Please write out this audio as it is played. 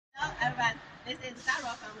everyone, this is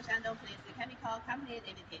Sarah from Shandong Pulisi Chemical Company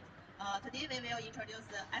Limited. Today we will introduce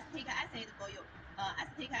acetic acid for you.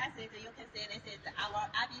 Acetic acid, you can see this is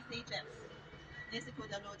our ABC chips. This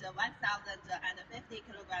could load 1,050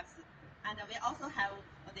 kilograms. And we also have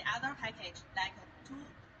the other package like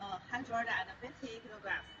 250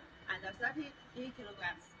 kilograms and 30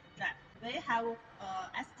 kilograms. We have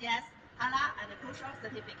SDS, HALA, and kosher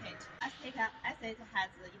certificate. Acetic acid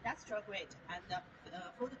has industrial grade and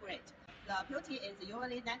food grade. The purity is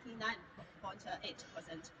usually 99.8%,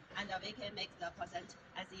 and we can make the percent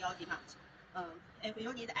as your demand. If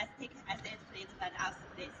you need acetic acid, please find us,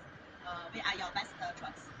 please. We are your best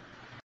choice.